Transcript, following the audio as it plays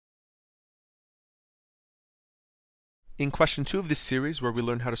In question 2 of this series, where we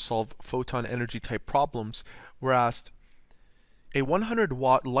learn how to solve photon energy type problems, we're asked, a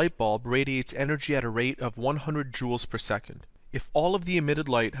 100-watt light bulb radiates energy at a rate of 100 joules per second. If all of the emitted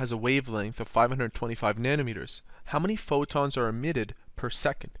light has a wavelength of 525 nanometers, how many photons are emitted per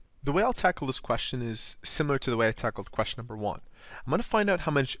second? The way I'll tackle this question is similar to the way I tackled question number 1. I'm going to find out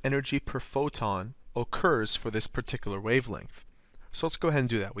how much energy per photon occurs for this particular wavelength. So let's go ahead and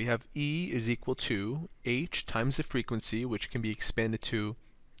do that. We have E is equal to h times the frequency, which can be expanded to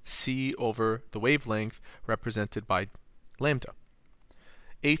c over the wavelength, represented by lambda.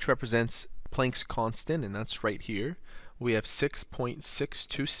 H represents Planck's constant, and that's right here. We have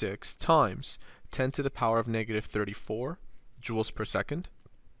 6.626 times 10 to the power of negative 34 joules per second.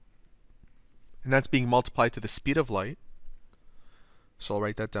 And that's being multiplied to the speed of light. So I'll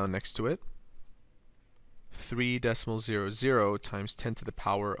write that down next to it. 3.00 times 10 to the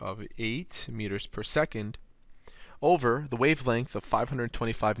power of 8 meters per second over the wavelength of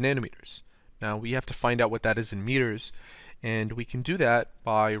 525 nanometers. Now we have to find out what that is in meters, and we can do that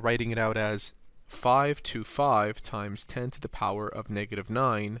by writing it out as 525 times 10 to the power of negative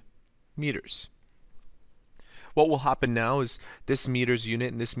 9 meters. What will happen now is this meters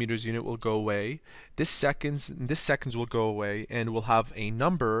unit and this meters unit will go away. This seconds and this seconds will go away, and we'll have a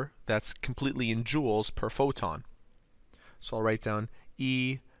number that's completely in joules per photon. So I'll write down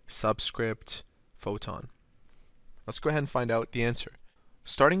E subscript photon. Let's go ahead and find out the answer.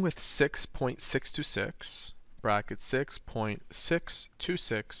 Starting with 6.626, bracket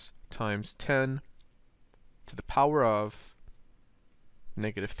 6.626 times 10 to the power of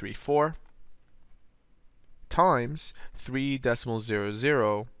negative 34 times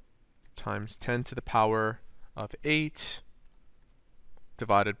 3.00 times 10 to the power of 8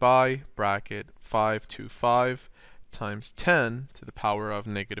 divided by bracket 525 times 10 to the power of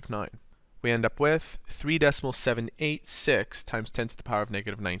negative 9. We end up with 3.786 times 10 to the power of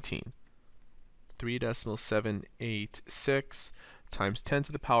negative 19. 3.786 times 10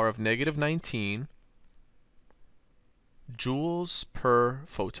 to the power of negative 19 joules per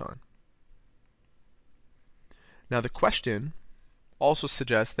photon. Now the question also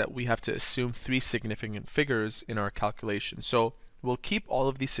suggests that we have to assume 3 significant figures in our calculation. So we'll keep all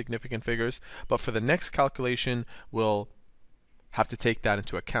of these significant figures, but for the next calculation we'll have to take that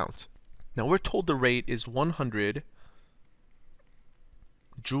into account. Now we're told the rate is 100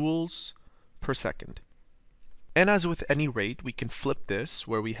 joules per second. And as with any rate, we can flip this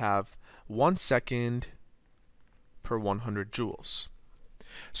where we have 1 second per 100 joules.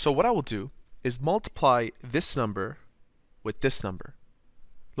 So what I will do is multiply this number with this number.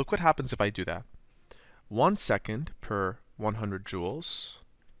 Look what happens if I do that. 1 second per 100 joules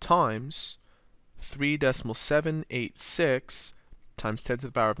times 3.786 times 10 to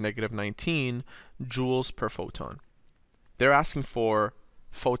the power of negative 19 joules per photon. They're asking for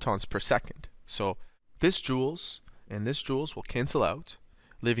photons per second. So this joules and this joules will cancel out,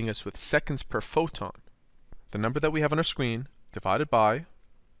 leaving us with seconds per photon. The number that we have on our screen divided by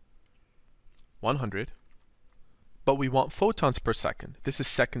 100, but we want photons per second. This is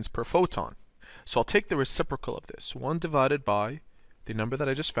seconds per photon. So I'll take the reciprocal of this, 1 divided by the number that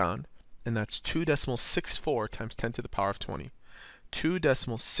I just found, and that's 2.64 times 10 to the power of 20.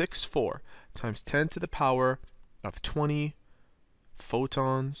 2.64 times 10 to the power of 20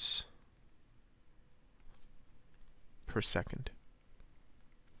 photons per second.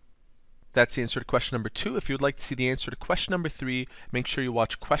 That's the answer to question number 2. If you would like to see the answer to question number 3, make sure you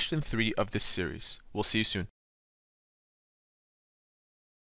watch question 3 of this series. We'll see you soon.